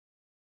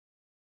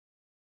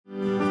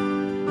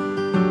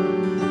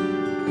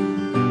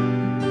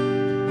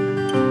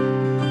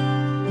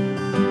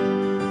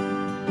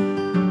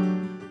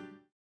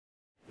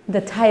The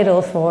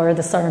title for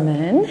the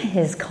sermon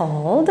is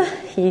called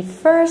He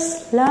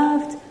First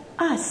Loved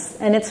Us,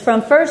 and it's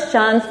from 1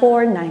 John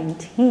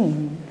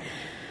 4:19.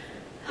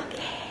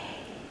 Okay,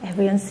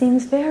 everyone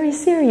seems very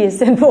serious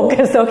and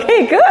focused.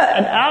 Okay,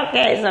 good.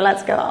 Okay, so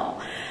let's go.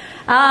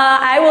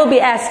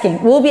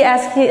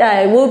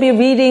 We'll be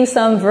reading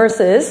some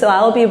verses, so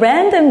I'll be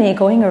randomly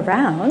going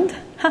around,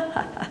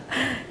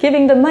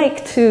 giving the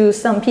mic to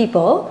some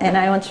people, and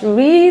I want you to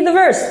read the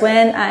verse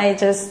when I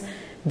just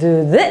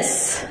do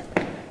this.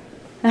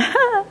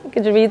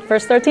 Could you read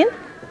verse 13?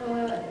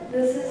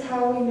 This is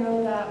how we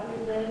know that we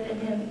live in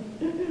Him,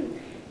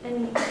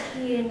 and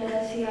He in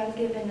us, He has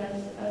given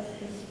us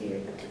His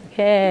Spirit.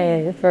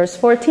 Okay, verse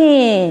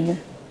 14.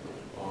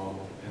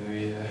 And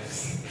we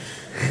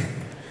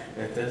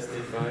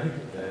testify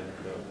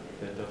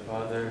that the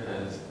Father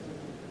has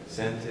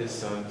sent His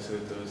Son to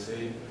the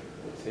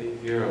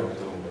Savior of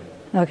the world.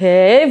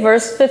 Okay,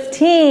 verse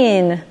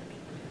 15.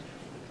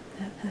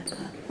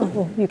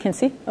 Oh, you can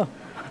see? Oh.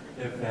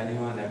 If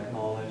anyone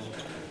acknowledges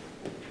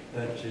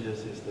that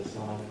Jesus is the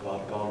Son of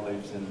God, God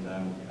lives in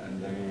them,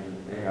 and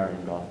they are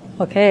in God.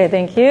 Okay,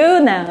 thank you.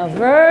 Now,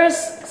 verse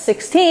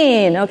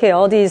 16. Okay,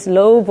 all these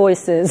low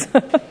voices.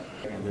 Yeah, hold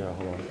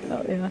on.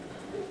 Oh, yeah.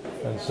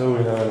 And so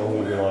we not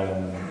only rely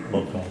on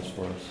love comes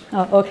for us.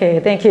 Oh, okay,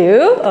 thank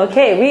you.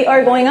 Okay, we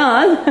are going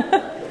on.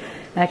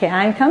 Okay,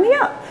 I'm coming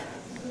up.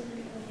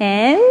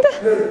 And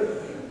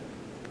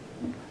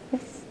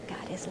yes,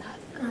 God is love.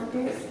 God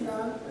is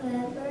love.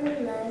 Whoever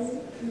lives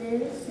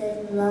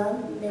in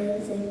love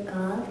lives in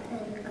God,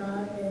 and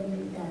God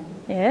in them.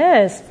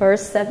 Yes,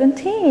 verse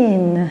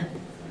 17.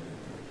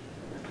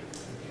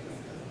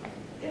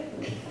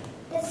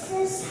 This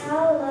is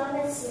how love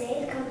is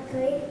made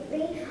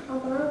completely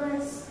among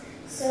us.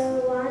 So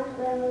what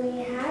will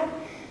we have?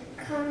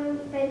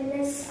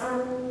 Confidence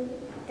on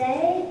the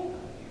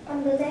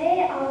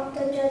day of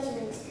the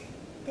judgment.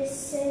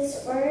 This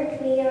is word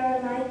we are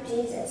like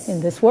Jesus. In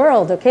this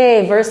world.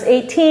 Okay, verse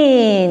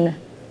 18.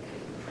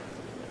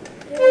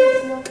 There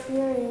is no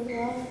fear in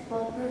love,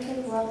 but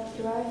perfect love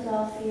drives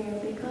out fear,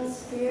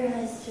 because fear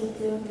has to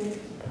do with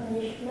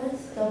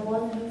punishments. The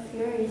one who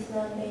fears is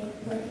not made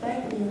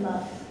perfect in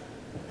love.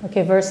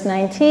 Okay, verse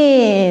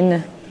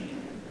 19.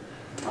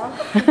 We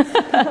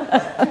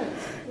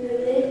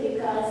live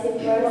because He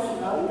first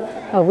loved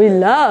us. Oh, we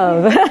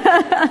love.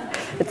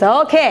 It's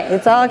okay.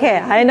 It's okay.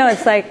 I know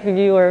it's like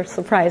you were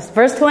surprised.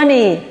 Verse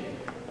 20.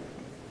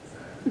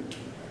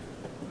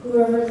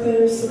 Whoever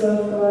claims to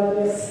love God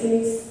yet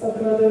hates a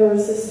brother or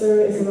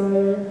sister is a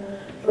liar.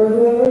 For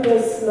whoever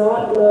does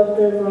not love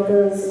their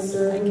brother or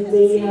sister whom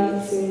they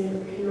have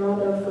seen cannot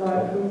love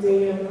God whom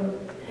they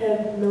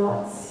have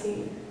not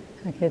seen.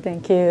 Okay,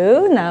 thank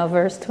you. Now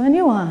verse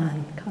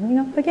 21. Coming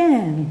up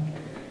again.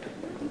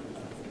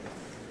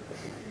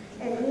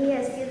 And He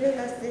has given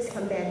us this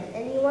command.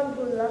 Anyone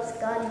who loves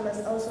God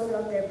must also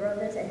love their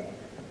brothers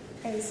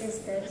and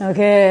sisters.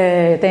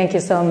 Okay, thank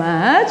you so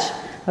much.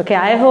 Okay,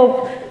 I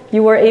hope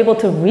you were able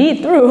to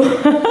read through.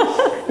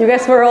 You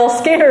guys were all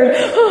scared.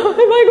 Oh,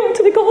 am I going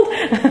to be cold?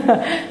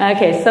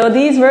 Okay, so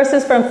these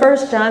verses from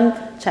 1 John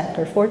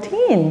chapter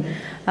 14.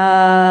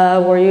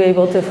 Were you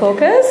able to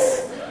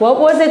focus? What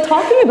was it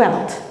talking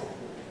about?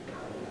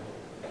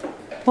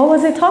 What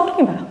was it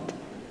talking about?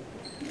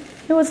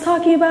 It was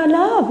talking about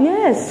love,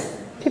 yes.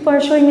 People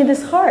are showing me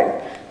this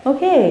heart.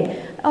 Okay,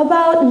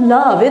 about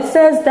love. It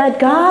says that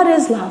God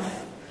is love.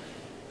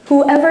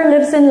 Whoever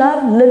lives in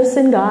love lives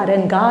in God,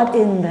 and God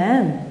in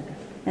them.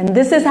 And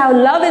this is how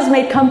love is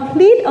made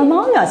complete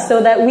among us,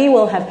 so that we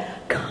will have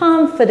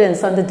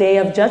confidence on the day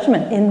of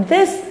judgment. In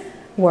this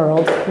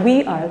world,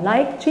 we are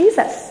like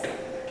Jesus.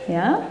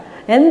 Yeah?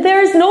 And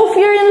there is no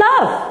fear in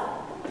love.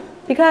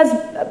 Because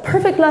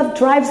perfect love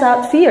drives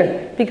out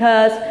fear.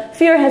 Because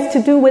fear has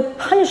to do with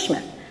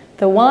punishment.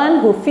 The one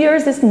who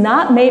fears is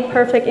not made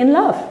perfect in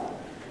love.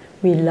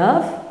 We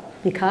love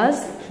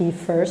because He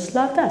first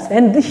loved us.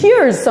 And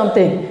here is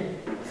something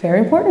very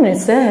important. It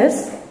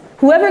says,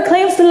 whoever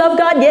claims to love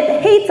God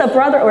yet hates a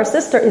brother or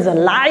sister is a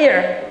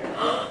liar.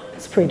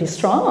 It's pretty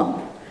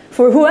strong.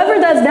 For whoever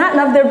does not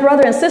love their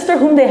brother and sister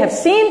whom they have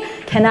seen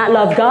cannot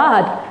love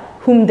God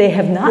whom they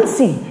have not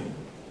seen.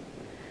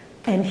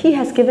 And He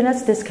has given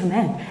us this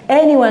command.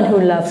 Anyone who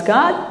loves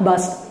God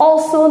must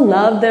also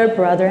love their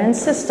brother and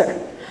sister.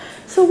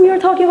 So we are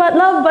talking about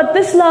love, but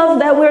this love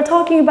that we're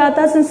talking about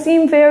doesn't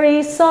seem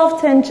very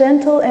soft and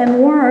gentle and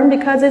warm,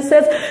 because it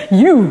says,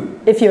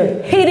 if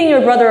you're hating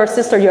your brother or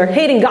sister, you're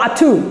hating God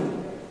too.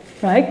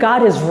 Right?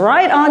 God is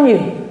right on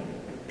you,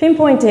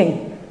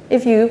 pinpointing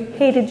if you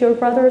hated your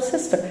brother or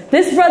sister.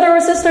 This brother or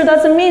sister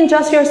doesn't mean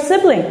just your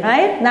sibling,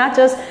 right? Not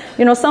just,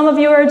 some of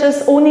you are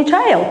just only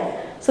child.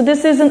 So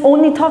this isn't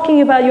only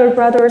talking about your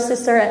brother or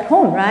sister at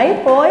home,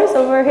 right? Boys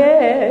over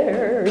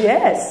here,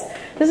 yes.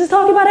 This is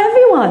talking about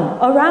everyone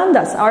around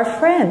us, our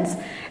friends.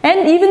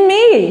 And even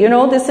me,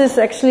 this is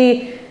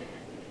actually,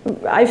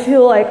 I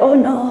feel like, oh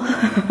no.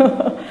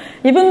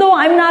 Even though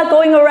I'm not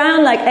going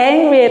around like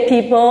angry at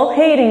people,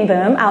 hating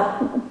them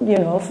out,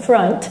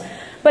 front.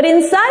 But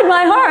inside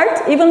my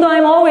heart, even though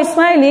I'm always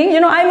smiling,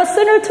 I'm a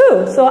sinner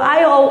too. So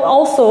I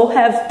also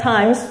have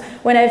times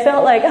when I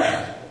felt like,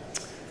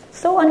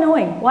 so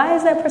annoying. Why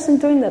is that person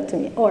doing that to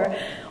me? Or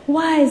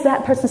why is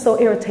that person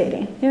so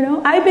irritating?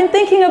 I've been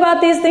thinking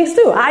about these things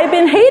too. I've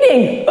been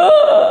hating.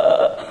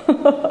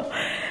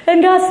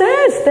 And God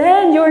says,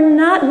 then you're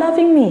not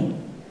loving me.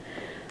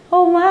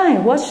 Oh my,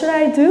 what should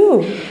I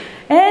do?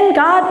 And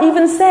God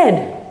even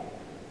said,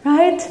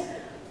 right?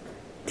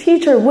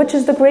 Teacher, which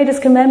is the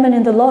greatest commandment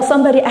in the law?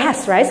 Somebody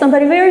asked, right?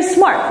 Somebody very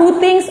smart who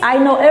thinks I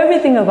know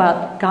everything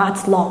about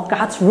God's law,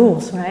 God's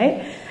rules,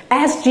 right?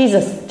 Asked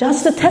Jesus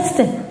just to test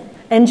him.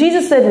 And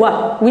Jesus said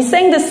what? We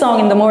sang this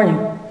song in the morning,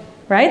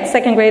 right?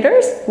 Second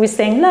graders, we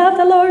sang, love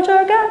the Lord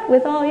your God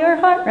with all your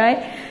heart, right?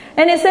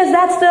 And it says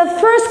that's the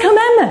first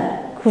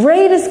commandment,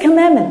 greatest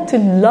commandment, to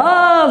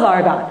love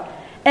our God.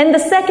 And the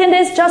second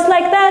is just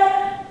like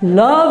that,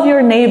 love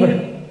your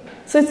neighbor.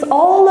 So it's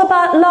all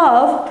about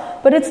love,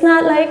 but it's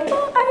not like,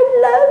 oh, I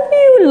love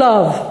you,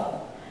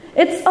 love.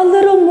 It's a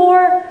little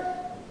more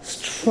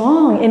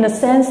strong in a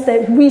sense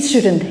that we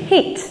shouldn't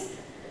hate.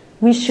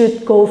 We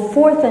should go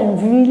forth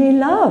and really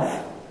love.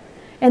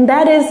 And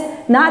that is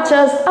not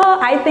just, oh,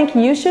 I think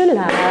you should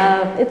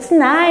love. It's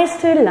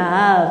nice to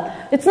love.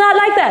 It's not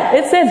like that.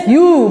 It says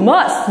you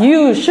must,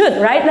 you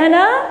should, right,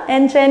 Lena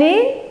and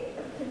Jenny?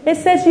 It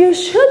says you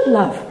should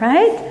love,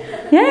 right?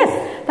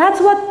 Yes, that's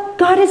what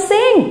God is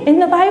saying in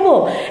the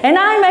Bible. And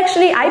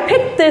I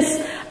picked this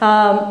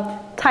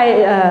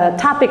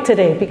topic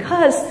today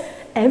because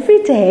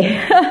every day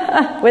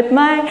with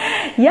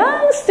my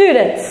young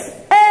students,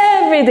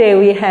 every day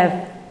we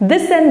have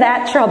this and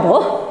that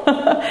trouble.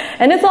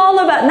 And it's all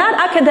about, not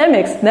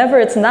academics, never,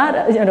 it's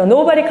not,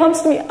 nobody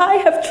comes to me, I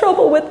have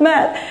trouble with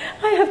math,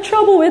 I have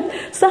trouble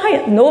with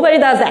science. Nobody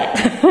does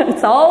that.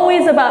 It's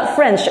always about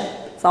friendship.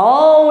 It's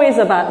always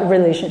about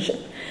relationship.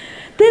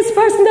 This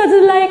person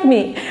doesn't like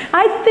me.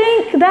 I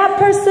think that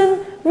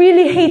person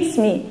really hates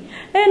me.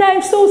 And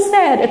I'm so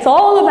sad. It's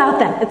all about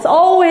that. It's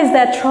always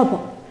that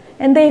trouble.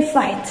 And they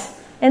fight.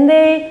 And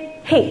they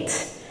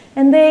hate.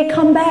 And they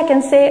come back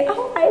and say,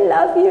 oh, I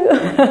love you.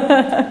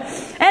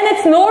 And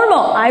it's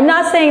normal. I'm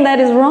not saying that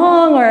is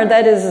wrong or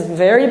that is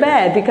very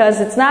bad,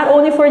 because it's not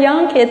only for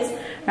young kids,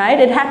 right?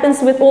 It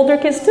happens with older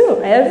kids too.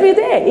 Every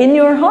day. In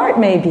your heart,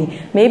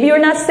 maybe. Maybe you're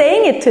not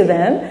saying it to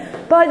them,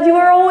 but you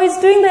are always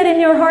doing that in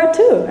your heart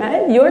too,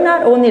 right? You're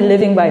not only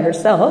living by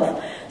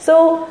yourself.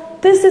 So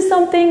this is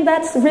something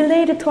that's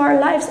related to our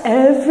lives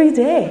every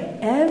day.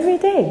 Every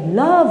day.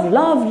 Love,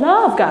 love,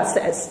 love, God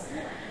says.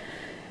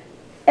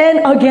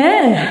 And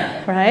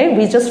again, right,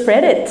 we just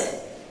read it.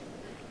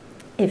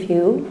 If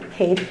you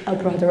hate a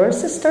brother or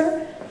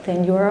sister,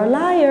 then you are a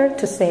liar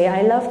to say,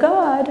 I love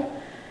God.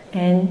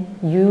 And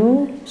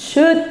you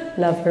should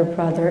love your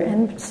brother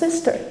and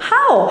sister.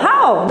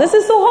 How? This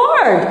is so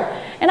hard.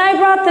 And I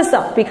brought this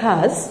up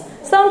because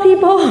some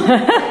people,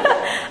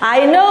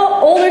 I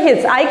know older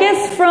kids, I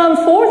guess from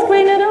 4th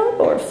grade and up,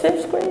 or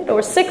 5th grade,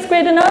 or 6th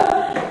grade and up,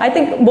 I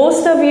think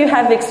most of you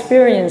have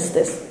experienced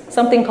this.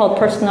 Something called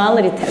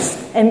personality test,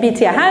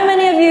 MBTI. How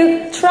many of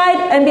you tried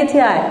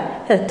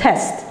MBTI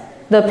test?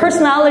 The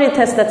personality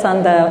test that's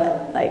on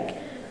the,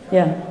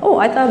 yeah. Oh,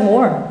 I thought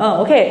more.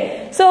 Oh,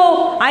 okay.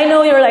 So I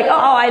know you're like,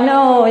 oh, I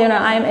know,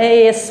 I'm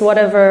AS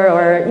whatever,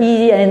 or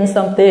EN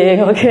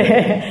something,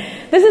 okay.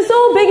 This is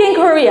so big in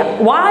Korea.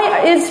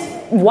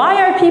 Why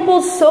are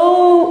people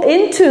so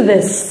into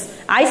this?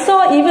 I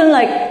saw even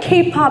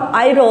K-pop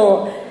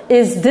idol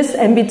is this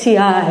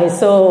MBTI,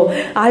 so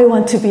I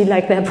want to be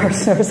like that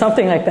person or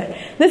something like that.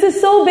 This is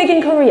so big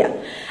in Korea.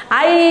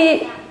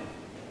 I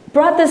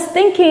brought this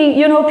thinking,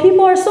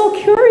 people are so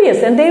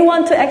curious and they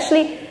want to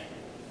actually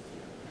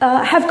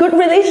have good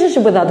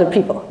relationship with other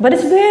people. But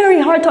it's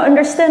very hard to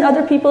understand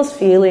other people's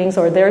feelings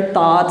or their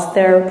thoughts,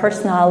 their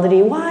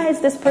personality. Why is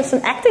this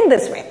person acting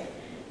this way?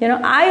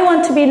 I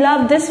want to be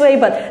loved this way,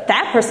 but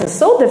that person is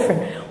so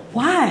different.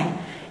 Why?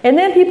 And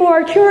then people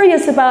are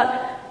curious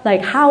about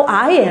how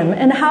I am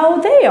and how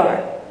they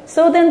are.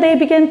 So then they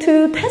begin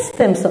to test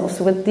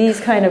themselves with these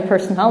kind of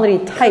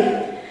personality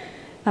type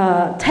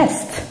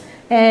tests.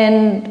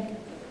 And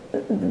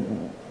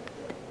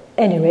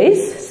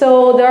anyways,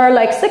 so there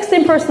are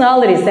 16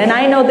 personalities. And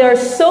I know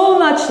there's so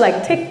much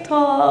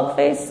TikTok,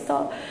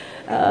 Facebook,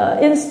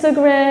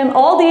 Instagram,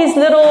 all these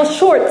little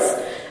shorts,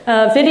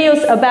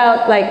 videos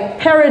about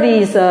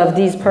parodies of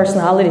these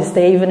personalities.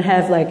 They even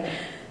have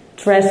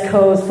dress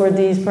codes for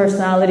these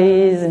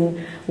personalities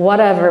and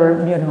whatever,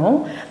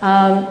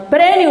 But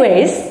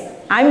anyways,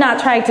 I'm not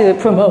trying to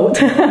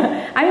promote.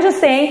 I'm just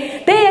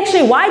saying,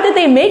 why did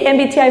they make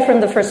MBTI from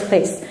the first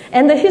place?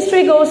 And the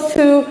history goes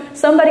to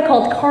somebody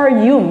called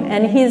Carl Jung,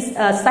 and he's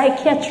a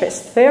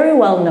psychiatrist, very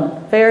well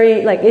known.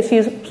 Very, if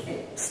you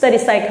study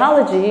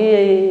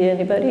psychology,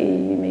 anybody,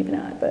 maybe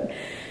not, but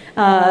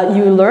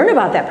you learn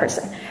about that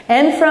person.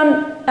 And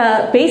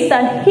based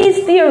on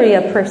his theory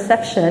of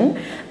perception,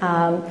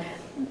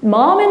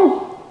 mom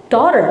and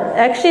daughter.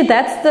 Actually,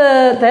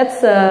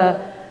 that's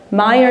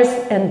Myers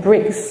and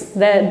Briggs.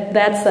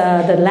 That's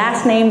the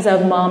last names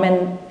of mom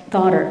and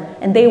daughter.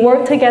 And they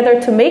worked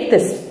together to make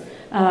this,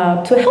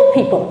 to help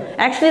people.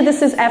 Actually,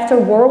 this is after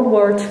World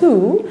War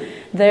II.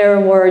 There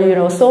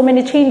were, so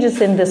many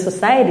changes in the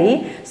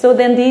society. So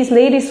then these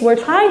ladies were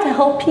trying to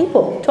help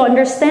people to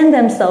understand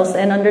themselves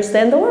and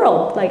understand the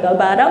world, like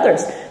about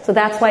others. So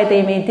that's why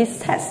they made these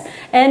tests.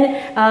 And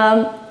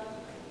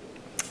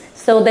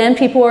so then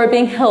people were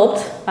being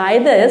helped by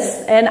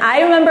this. And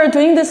I remember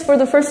doing this for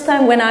the first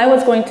time when I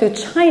was going to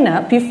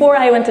China. Before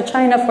I went to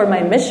China for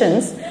my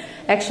missions,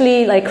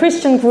 actually, like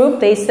Christian group,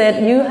 they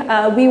said,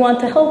 we want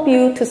to help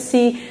you to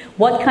see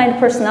what kind of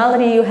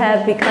personality you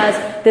have, because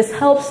this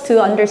helps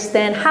to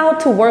understand how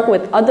to work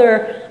with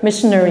other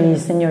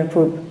missionaries in your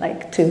group,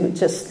 like to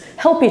just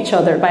help each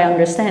other by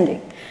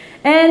understanding.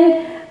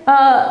 And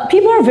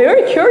people are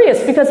very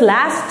curious because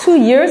last 2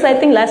 years, I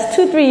think last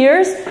 2-3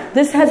 years,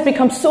 this has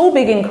become so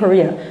big in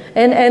Korea.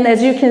 And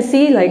as you can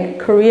see, like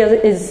Korea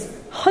is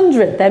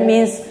 100. That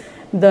means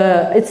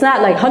it's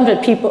not like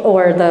 100 people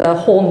or the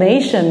whole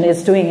nation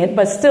is doing it,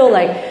 but still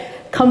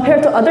like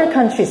compared to other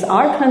countries,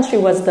 our country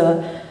was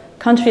the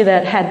country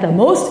that had the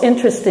most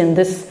interest in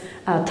this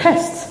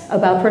tests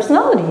about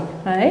personality,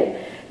 right?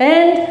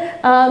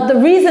 And the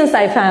reasons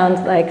I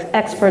found, like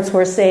experts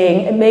were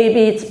saying,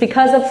 maybe it's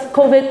because of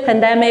COVID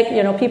pandemic,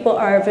 people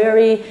are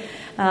very,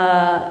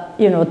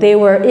 they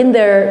were in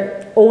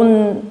their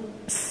own,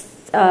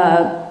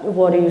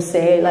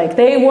 like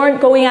they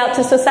weren't going out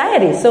to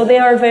society. So they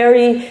are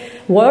very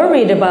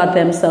worried about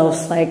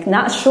themselves, like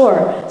not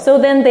sure. So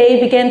then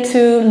they began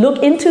to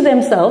look into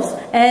themselves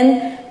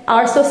and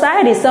our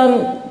society.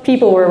 Some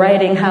people were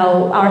writing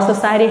how our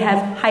society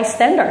have high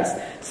standards.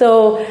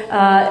 So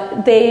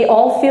they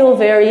all feel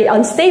very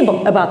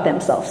unstable about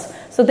themselves.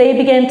 So they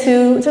began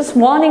to just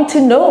wanting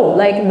to know,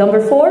 like number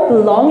 4,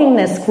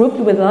 belongingness, grouped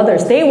with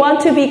others. They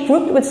want to be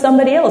grouped with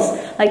somebody else.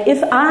 Like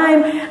if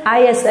I'm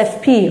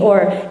ISFP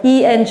or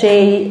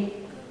ENJ,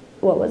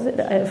 what was it?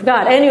 I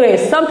forgot.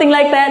 Anyways, something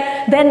like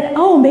that. Then,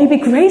 maybe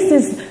Grace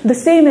is the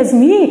same as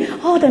me.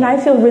 Then I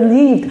feel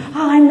relieved.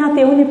 I'm not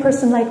the only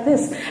person like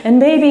this. And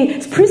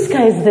maybe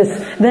Priska is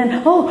this.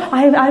 Then,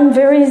 I'm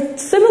very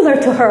similar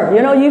to her.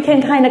 You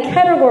can kind of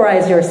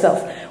categorize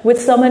yourself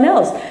with someone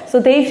else. So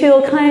they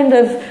feel kind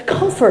of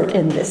comfort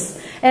in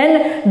this.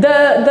 And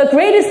the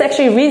greatest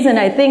actually reason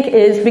I think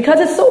is because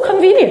it's so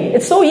convenient.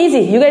 It's so easy.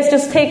 You guys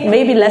just take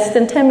maybe less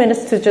than 10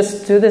 minutes to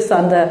just do this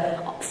on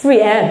the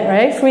free ad,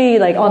 right? Free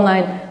like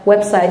online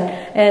website.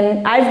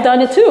 And I've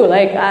done it too.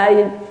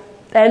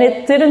 And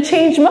it didn't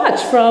change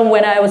much from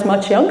when I was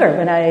much younger,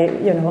 when I,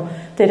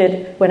 did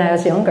it when I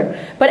was younger.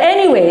 But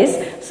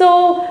anyways,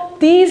 so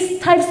these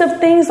types of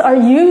things are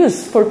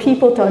used for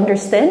people to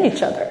understand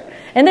each other.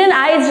 And then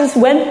I just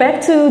went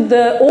back to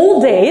the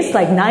old days,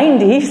 like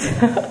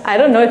 90s. I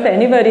don't know if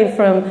anybody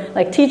from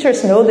like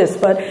teachers know this,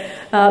 but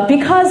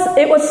because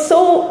it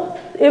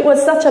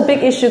was such a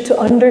big issue to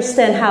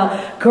understand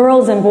how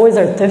girls and boys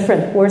are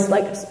different, where it's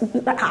like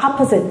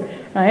opposite,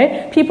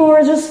 right? People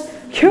were just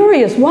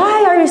curious,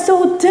 why are you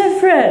so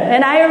different?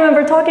 And I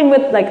remember talking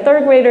with like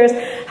 3rd graders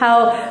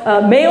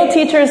how male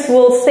teachers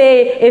will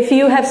say if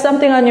you have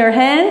something on your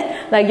hand,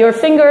 like your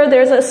finger,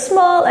 there's a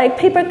small like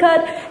paper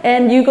cut,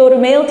 and you go to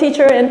male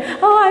teacher and,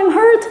 I'm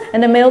hurt.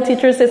 And the male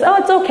teacher says,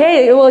 it's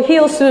okay, it will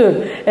heal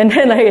soon. And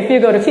then like if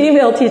you go to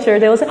female teacher,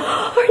 they will say,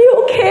 are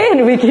you okay?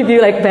 And we give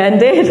you like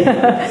Band-Aid.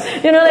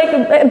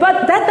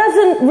 But that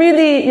doesn't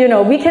really,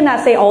 we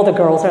cannot say all the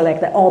girls are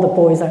like that, all the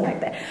boys are like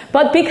that.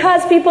 But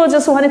because people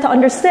just wanted to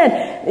understand,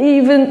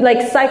 even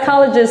like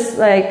psychologists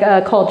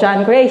called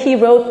John Gray, he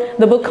wrote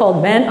the book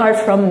called Men Are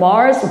From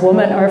Mars,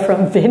 Women Are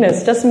From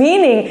Venus, just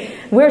meaning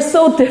we're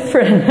so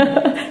different,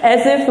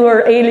 as if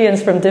we're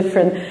aliens from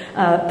different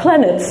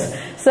planets.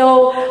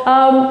 So,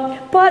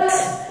 but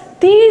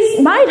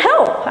these might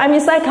help. I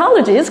mean,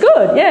 psychology is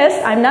good.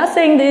 Yes, I'm not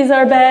saying these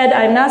are bad.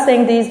 I'm not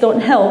saying these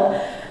don't help.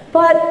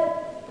 But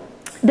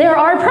there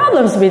are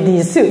problems with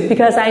these too,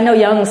 because I know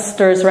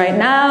youngsters right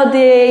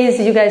nowadays,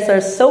 you guys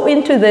are so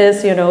into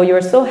this,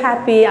 you're so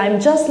happy. I'm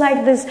just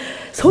like this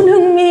Son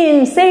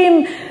Heung-min,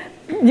 same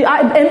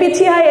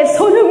MBTI as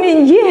Son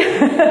Heung-min,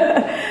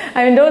 yeah.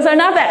 I mean, those are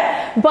not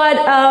bad.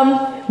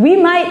 But we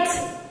might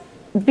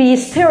be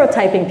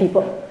stereotyping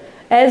people.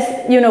 As,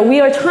 we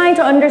are trying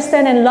to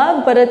understand and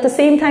love, but at the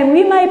same time,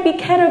 we might be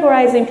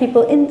categorizing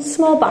people in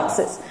small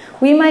boxes.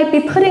 We might be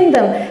putting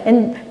them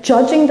and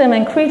judging them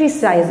and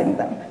criticizing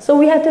them. So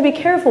we have to be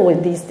careful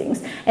with these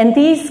things. And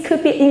these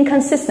could be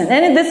inconsistent.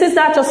 And this is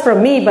not just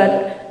from me,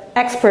 but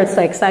experts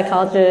like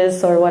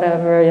psychologists or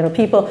whatever,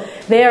 people,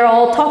 they are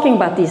all talking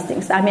about these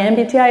things. I mean,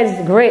 MBTI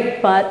is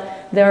great,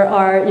 but there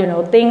are,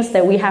 things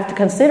that we have to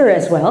consider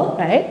as well,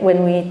 right?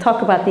 When we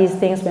talk about these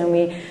things, when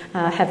we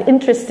have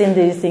interest in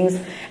these things.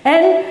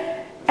 And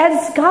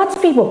as God's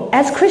people,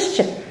 as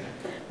Christian,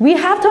 we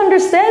have to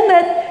understand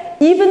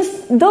that even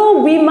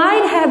though we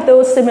might have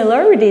those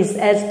similarities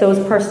as those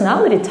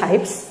personality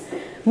types,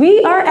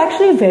 we are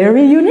actually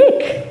very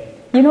unique.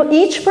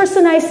 Each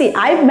person I see,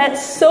 I've met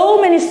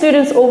so many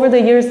students over the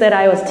years that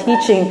I was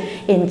teaching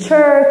in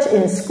church,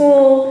 in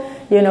school.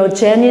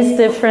 Jenny's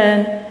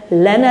different,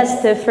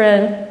 Lena's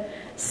different,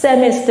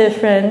 Sam is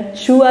different,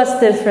 Shua's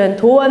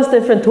different, Doan's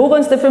different,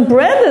 Doban's different,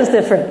 Brandon's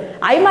different.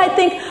 I might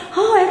think,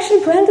 oh,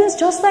 actually Brandon's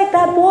just like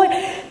that boy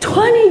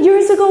 20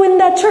 years ago in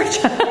that church.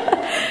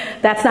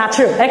 That's not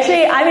true.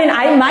 Actually,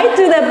 I might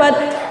do that, but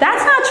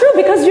that's not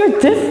true because you're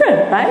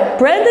different, right?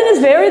 Brandon is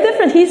very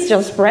different. He's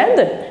just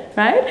Brandon.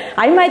 Right?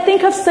 I might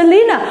think of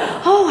Selena.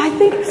 Oh, I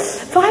think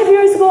 5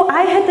 years ago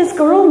I had this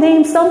girl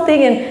named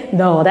something, and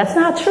no, that's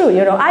not true.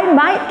 I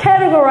might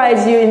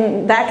categorize you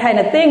in that kind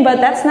of thing, but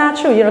that's not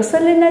true.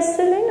 Selena is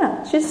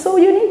Selena. She's so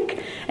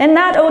unique. And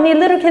not only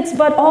little kids,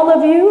 but all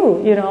of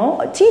you,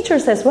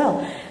 teachers as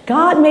well.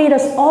 God made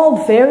us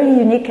all very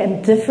unique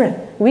and different.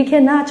 We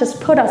cannot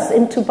just put us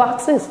into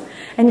boxes.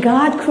 And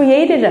God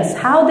created us.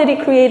 How did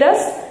He create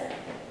us?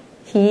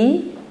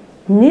 He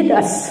knit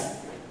us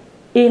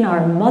in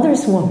our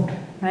mother's womb,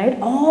 right?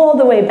 All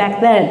the way back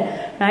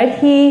then, right?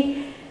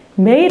 He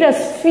made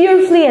us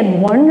fearfully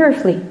and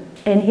wonderfully,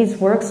 and His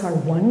works are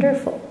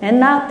wonderful. And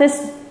not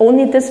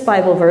only this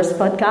Bible verse,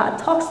 but God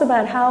talks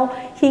about how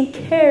He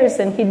cares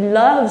and He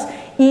loves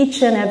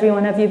each and every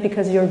one of you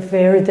because you're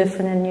very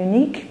different and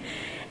unique.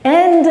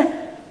 And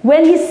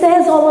when He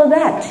says all of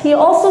that, He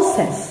also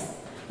says,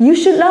 you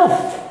should love.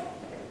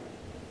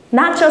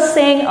 Not just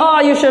saying,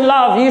 oh, you should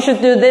love, you should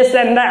do this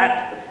and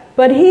that.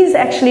 But He's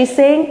actually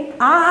saying,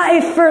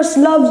 I first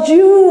loved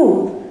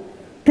you.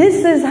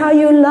 This is how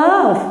you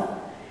love.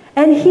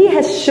 And He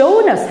has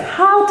shown us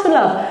how to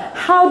love.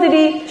 How did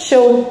He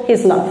show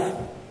His love?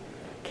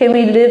 Can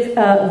we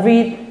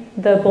read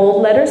the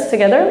bold letters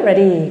together?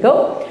 Ready,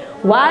 go.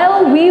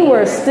 While we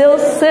were still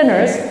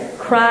sinners,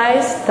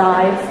 Christ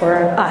died for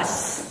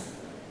us.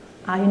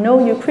 I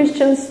know you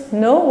Christians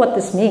know what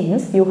this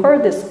means. You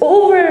heard this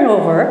over and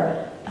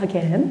over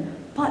again.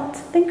 But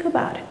think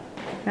about it.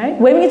 Right?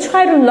 When we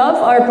try to love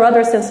our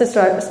brothers and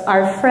sisters,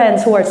 our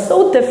friends who are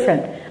so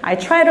different, I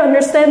try to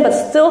understand, but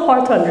still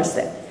hard to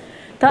understand.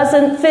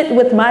 Doesn't fit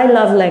with my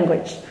love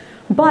language.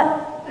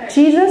 But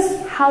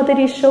Jesus, how did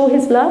He show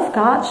His love?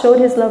 God showed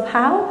His love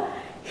how?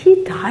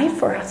 He died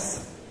for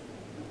us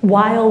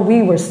while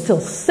we were still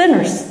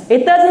sinners.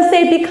 It doesn't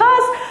say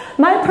because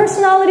my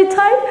personality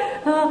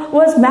type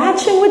was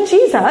matching with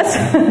Jesus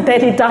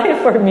that He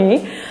died for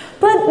me.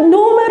 But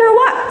no matter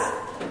what,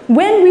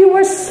 when we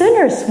were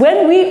sinners,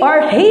 when we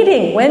are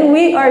hating, when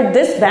we are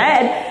this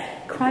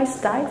bad,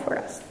 Christ died for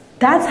us.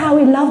 That's how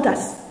He loved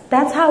us.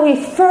 That's how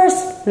He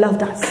first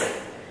loved us.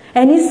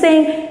 And He's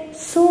saying,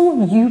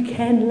 so you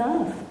can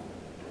love.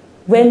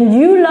 When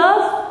you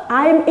love,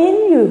 I'm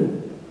in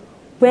you.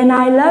 When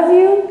I love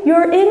you,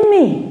 you're in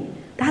me.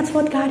 That's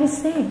what God is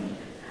saying.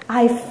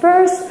 I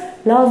first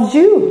loved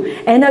you.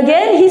 And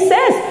again, He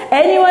says,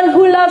 anyone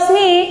who loves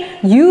me,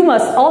 you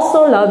must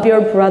also love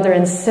your brother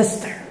and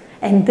sister.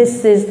 And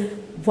this is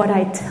what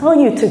I tell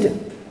you to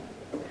do.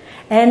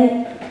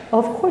 And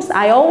of course,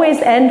 I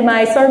always end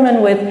my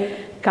sermon with,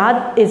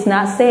 God is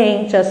not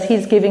saying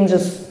He's giving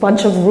just a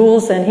bunch of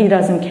rules and He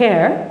doesn't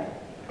care.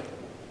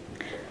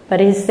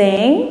 But He's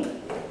saying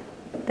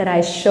that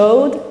I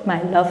showed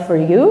my love for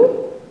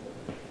you.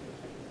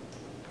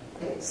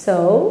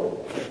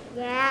 So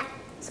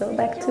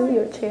back to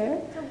your chair.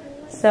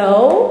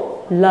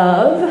 So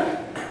love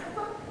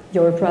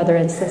your brother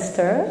and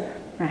sister,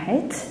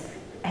 right?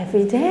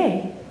 Every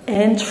day.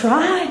 And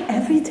try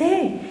every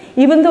day.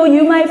 Even though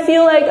you might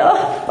feel like,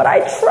 oh, but I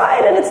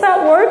tried and it's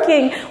not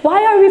working.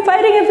 Why are we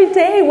fighting every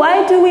day?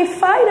 Why do we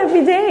fight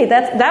every day?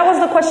 That was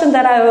the question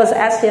that I was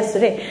asked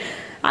yesterday.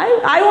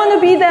 I want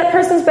to be that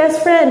person's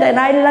best friend and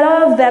I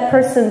love that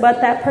person,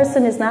 but that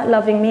person is not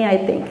loving me, I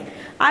think.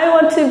 I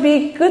want to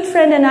be a good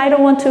friend and I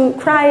don't want to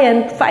cry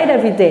and fight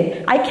every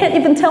day. I can't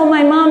even tell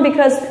my mom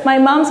because my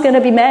mom's going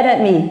to be mad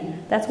at me.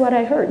 That's what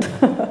I heard.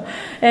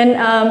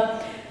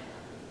 And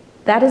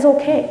that is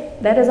okay.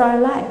 That is our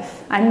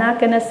life. I'm not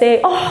going to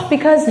say, oh,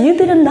 because you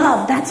didn't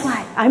love, that's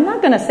why. I'm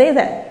not going to say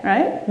that,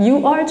 right?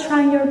 You are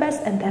trying your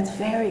best, and that's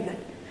very good.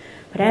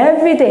 But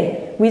every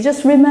day, we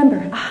just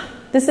remember,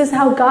 this is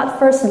how God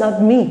first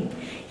loved me.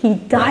 He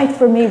died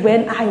for me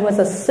when I was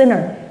a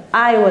sinner.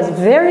 I was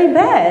very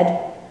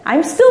bad.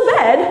 I'm still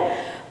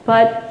bad,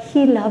 but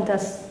He loved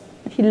us.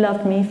 He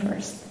loved me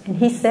first. And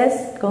He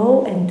says,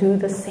 go and do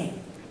the same.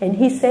 And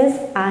He says,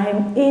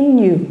 I'm in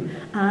you.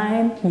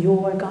 I'm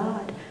your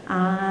God.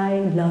 I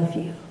love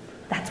you.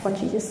 That's what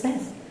Jesus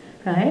says,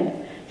 right?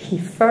 He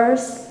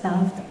first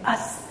loved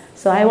us.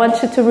 So I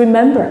want you to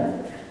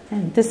remember.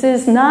 And this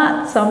is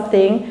not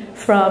something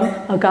from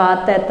a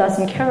God that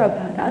doesn't care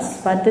about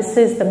us, but this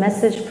is the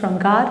message from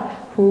God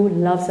who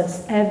loves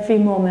us every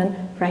moment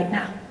right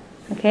now.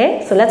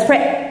 Okay? So let's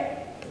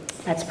pray.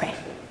 Let's pray.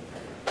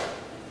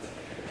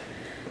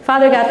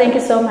 Father God, thank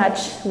you so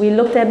much. We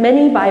looked at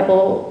many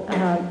Bible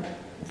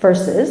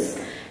verses.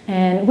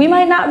 And we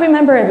might not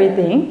remember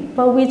everything,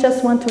 but we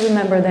just want to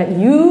remember that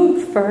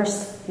you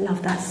first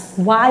loved us.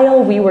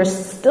 While we were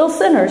still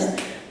sinners,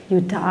 you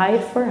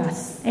died for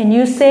us. And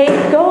you say,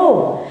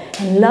 go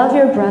and love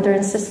your brother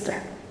and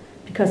sister.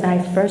 Because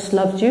I first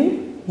loved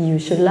you, you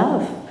should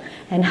love.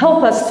 And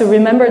help us to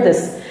remember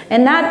this.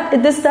 And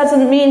this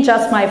doesn't mean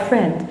just my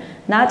friend.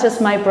 Not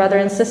just my brother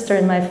and sister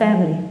in my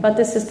family, but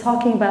this is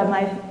talking about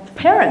my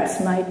parents,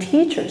 my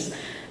teachers,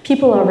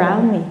 people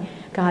around me.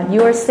 God,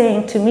 you are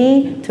saying to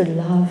me to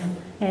love.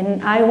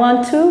 And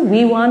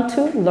we want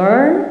to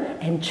learn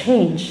and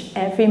change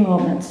every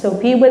moment. So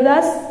be with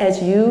us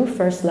as you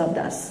first loved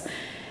us.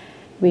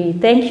 We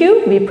thank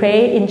you. We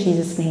pray in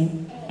Jesus'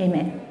 name.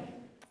 Amen.